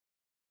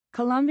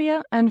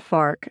Colombia and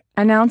FARC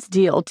announce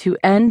deal to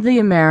end the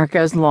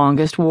America's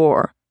longest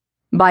war.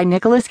 By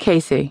Nicholas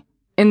Casey,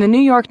 in the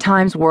New York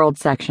Times World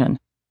section.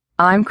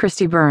 I'm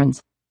Christy Burns.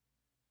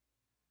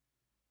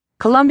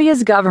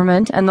 Colombia's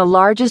government and the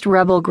largest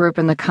rebel group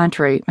in the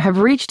country have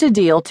reached a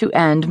deal to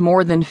end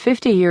more than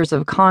 50 years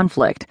of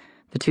conflict,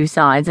 the two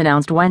sides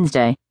announced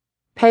Wednesday,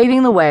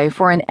 paving the way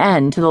for an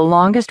end to the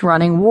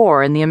longest-running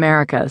war in the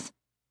Americas.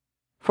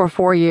 For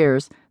 4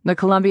 years, the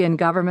Colombian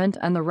government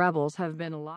and the rebels have been